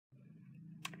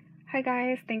Hi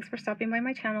guys, thanks for stopping by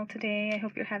my channel today. I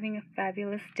hope you're having a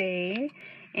fabulous day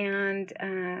and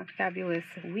a fabulous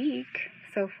week.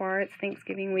 So far it's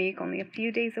Thanksgiving week, only a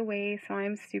few days away, so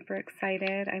I'm super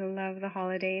excited. I love the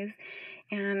holidays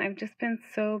and I've just been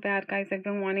so bad, guys. I've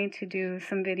been wanting to do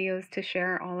some videos to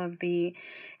share all of the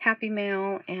Happy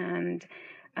Mail and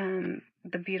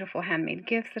the beautiful handmade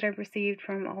gifts that I've received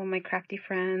from all of my crafty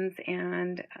friends,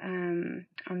 and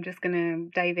I'm just gonna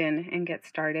dive in and get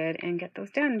started and get those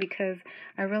done because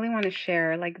I really want to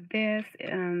share like this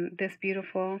this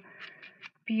beautiful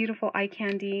eye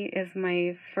candy is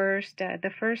my first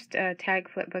the first tag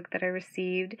flip book that I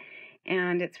received,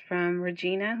 and it's from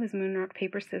Regina, who's Moonrock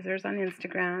Paper Scissors on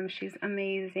Instagram. She's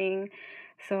amazing.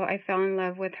 So I fell in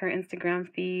love with her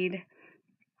Instagram feed,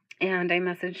 and I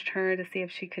messaged her to see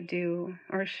if she could do,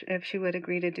 or if she would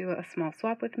agree to do a small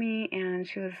swap with me, and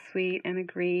she was sweet and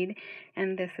agreed,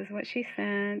 and this is what she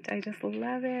sent. I just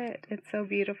love it. It's so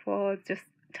beautiful. It's just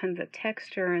tons of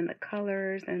texture and the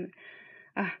colors, and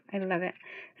I love it.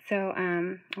 So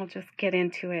I'll just get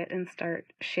into it and start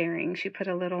sharing. She put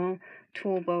a little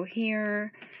tool bow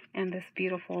here and this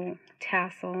beautiful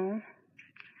tassel.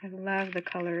 I love the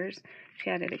colors. She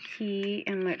added a key,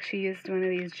 and look, she used one of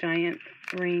these giant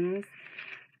rings.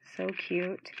 So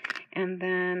cute. And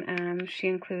then she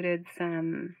included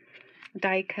some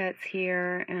die cuts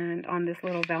here and on this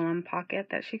little vellum pocket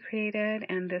that she created,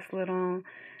 and this little,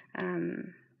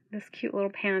 this cute little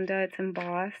panda. It's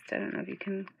embossed. I don't know if you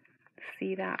can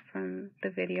see that from the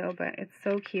video, but it's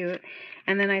so cute.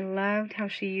 And then I loved how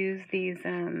she used these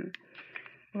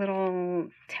little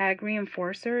tag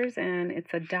reinforcers, and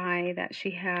it's a die that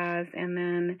she has, and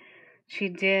then she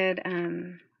did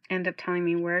end up telling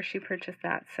me where she purchased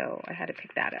that, so I had to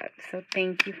pick that up. So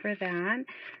thank you for that.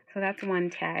 So that's one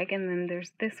tag, and then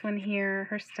there's this one here.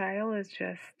 Her style is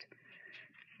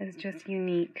just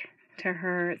unique to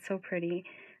her. It's so pretty.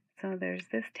 So there's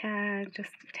this tag,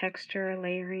 just texture,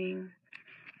 layering.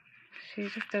 She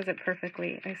just does it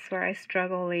perfectly. I swear I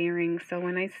struggle layering, so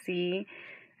when I see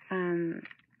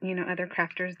you know, other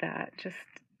crafters that just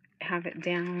have it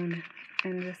down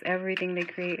and just everything they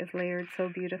create is layered so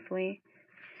beautifully,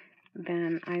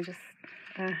 then I just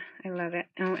I love it.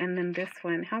 Oh, and then this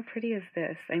one, how pretty is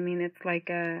this? I mean, it's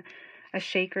like a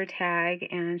shaker tag,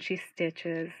 and she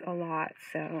stitches a lot.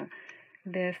 So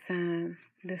this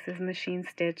this is machine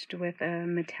stitched with a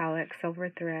metallic silver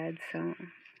thread, so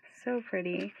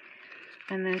pretty.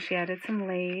 And then she added some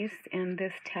lace, and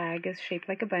this tag is shaped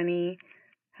like a bunny.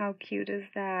 How cute is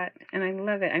that? And I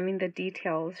love it. I mean, the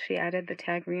details. She added the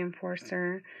tag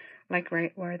reinforcer, like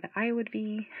right where the eye would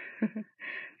be.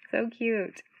 So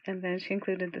cute. And then she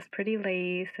included this pretty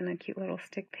lace and a cute little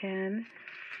stick pin.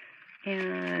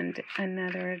 And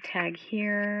another tag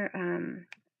here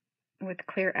with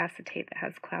clear acetate that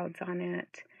has clouds on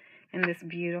it. And this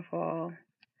beautiful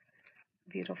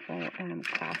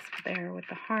clasp there with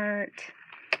the heart.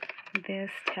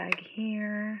 This tag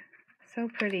here. So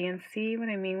pretty. And see what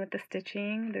I mean with the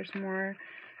stitching? There's more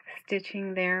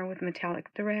stitching there with metallic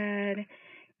thread,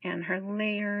 and her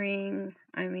layering.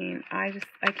 I mean, I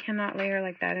cannot layer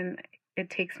like that, and it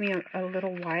takes me a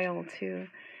little while to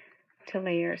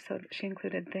layer. So she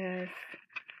included this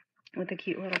with a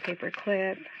cute little paper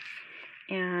clip,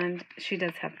 and she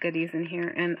does have goodies in here.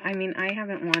 And I mean, I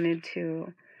haven't wanted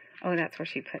to, oh, that's where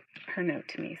she put her note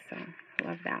to me, so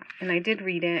love that. And I did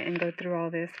read it and go through all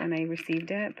this when I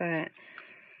received it, but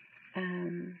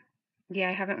yeah,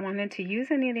 I haven't wanted to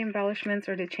use any of the embellishments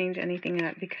or to change anything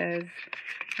up because,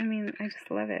 I mean, I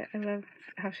just love it. I love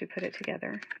how she put it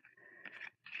together.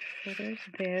 So there's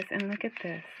this, and look at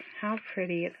this. How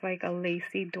pretty. It's like a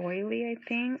lacy doily, I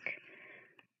think.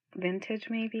 Vintage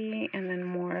maybe, and then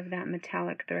more of that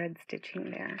metallic thread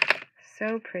stitching there.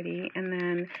 So pretty. And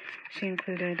then she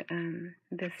included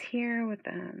this here with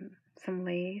some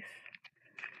lace,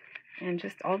 and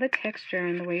just all the texture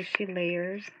and the way she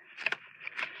layers.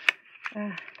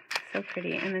 So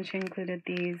pretty. And then she included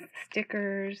these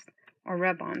stickers, or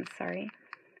rub-ons, sorry,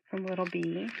 from Little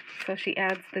Bee. So she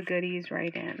adds the goodies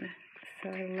right in. So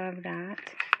I love that.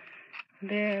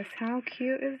 This, how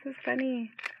cute is this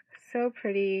bunny? So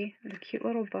pretty. The cute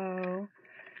little bow.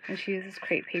 And she uses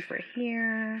crepe paper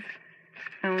here.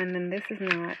 Oh, and then this is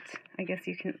not, I guess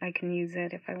I can use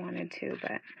it if I wanted to,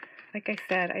 but like I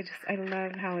said, I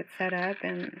love how it's set up,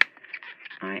 and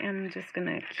I am just going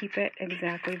to keep it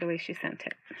exactly the way she sent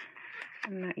it.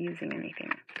 I'm not using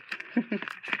anything.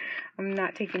 I'm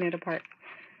not taking it apart.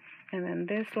 And then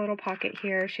this little pocket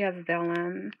here, she has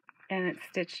vellum, and it's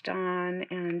stitched on,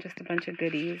 and just a bunch of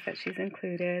goodies that she's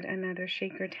included. Another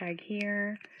shaker tag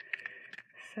here.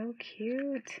 So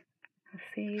cute. I'll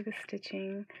see the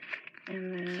stitching.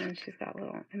 And then she's got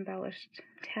little embellished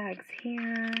tags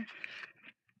here,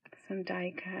 some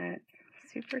die cut,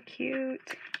 super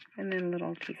cute, and then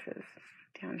little pieces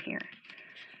down here.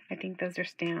 I think those are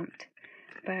stamped.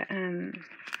 But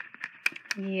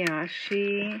yeah,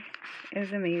 she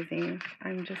is amazing.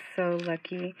 I'm just so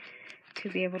lucky to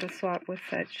be able to swap with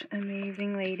such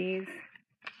amazing ladies.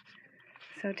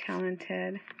 So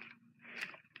talented.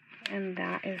 And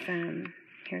that is,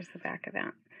 here's the back of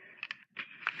that.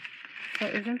 So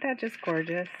isn't that just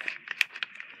gorgeous?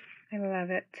 I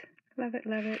love it. Love it,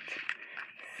 love it.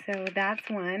 So that's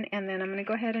one. And then I'm going to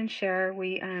go ahead and share.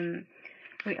 We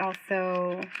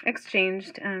also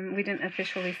exchanged, we didn't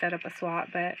officially set up a swap,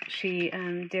 but she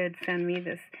did send me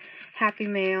this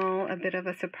Happymail, a bit of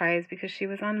a surprise because she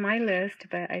was on my list,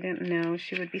 but I didn't know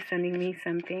she would be sending me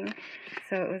something.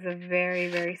 So it was a very,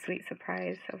 very sweet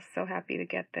surprise. I was so happy to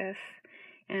get this.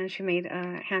 And she made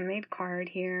a handmade card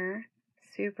here.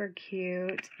 Super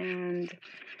cute. And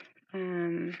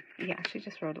yeah, she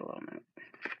just wrote a little note.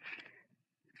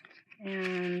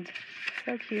 And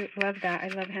so cute. Love that. I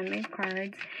love handmade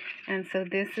cards. And so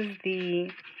this is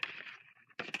the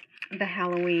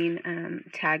Halloween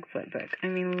tag flip book. I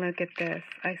mean, look at this.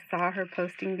 I saw her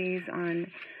posting these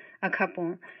on a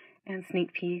couple and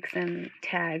sneak peeks and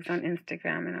tags on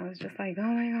Instagram, and I was just like, oh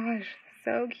my gosh,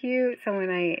 so cute. So when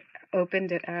I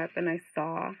opened it up and I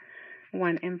saw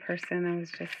one in person, I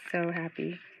was just so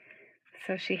happy.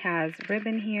 So she has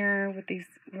ribbon here with these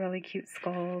really cute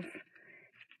skulls.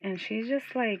 And she's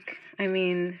just like, I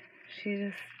mean, she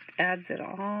just adds it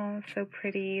all. So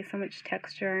pretty, so much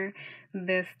texture.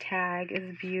 This tag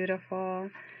is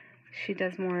beautiful. She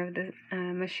does more of the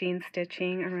machine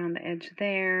stitching around the edge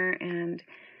there. And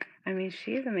I mean,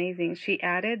 she's amazing. She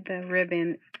added the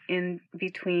ribbon in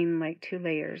between like 2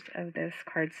 layers of this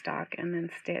cardstock and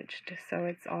then stitched. So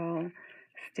it's all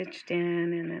stitched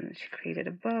in. And then she created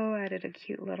a bow, added a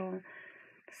cute little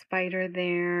spider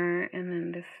there. And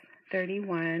then this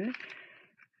 31,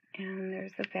 and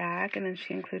there's the back, and then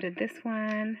she included this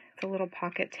one. It's a little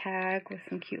pocket tag with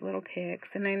some cute little pics,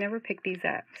 and I never picked these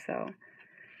up, so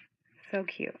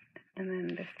cute. And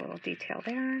then this little detail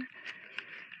there,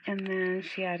 and then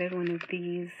she added one of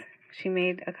these. She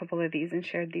made a couple of these and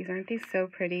shared these. Aren't these so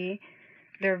pretty?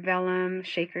 They're vellum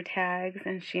shaker tags,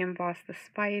 and she embossed the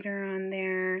spider on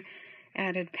there,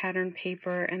 added pattern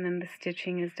paper, and then the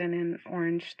stitching is done in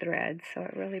orange thread, so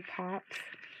it really pops.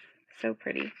 So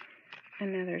pretty.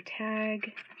 Another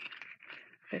tag.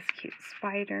 This cute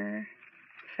spider,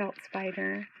 felt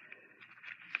spider.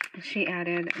 She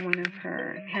added one of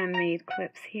her handmade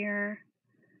clips here.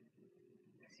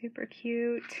 Super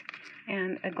cute.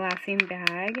 And a glassine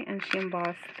bag. And she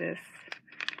embossed this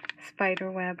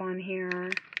spider web on here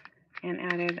and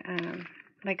added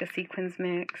like a sequins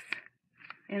mix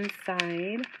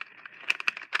inside.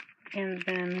 And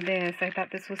then this, I thought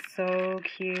this was so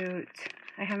cute.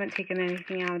 I haven't taken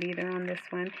anything out either on this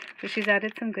one. So she's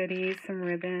added some goodies, some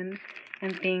ribbon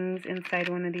and things inside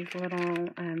one of these little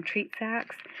treat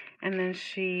sacks. And then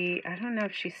she, I don't know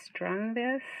if she strung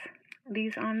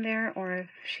these on there or if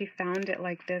she found it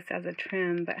like this as a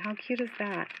trim. But how cute is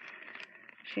that?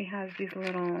 She has these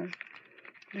little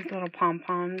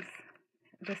pom-poms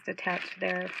just attached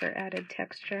there for added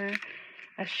texture.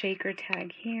 A shaker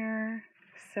tag here.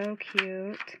 So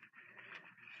cute.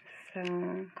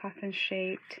 So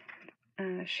coffin-shaped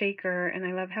shaker, and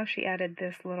I love how she added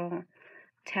this little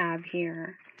tab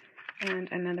here. And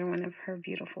another one of her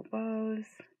beautiful bows,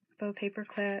 bow paper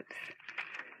clips,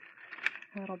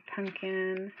 a little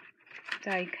pumpkin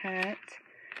die cut,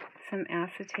 some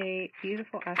acetate,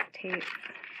 beautiful acetates,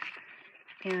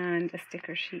 and a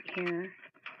sticker sheet here.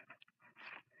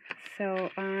 So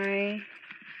I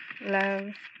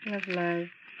love, love, love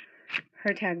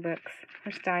her tag books,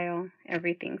 her style,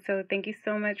 everything. So thank you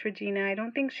so much, Regina. I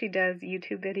don't think she does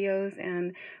YouTube videos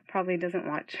and probably doesn't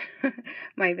watch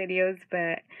my videos,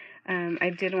 but I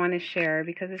did want to share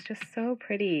because it's just so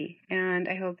pretty, and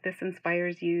I hope this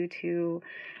inspires you to,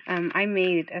 I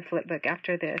made a flip book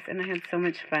after this, and I had so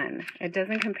much fun. It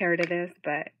doesn't compare to this,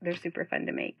 but they're super fun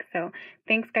to make. So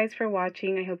thanks, guys, for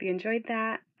watching. I hope you enjoyed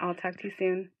that. I'll talk to you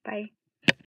soon. Bye.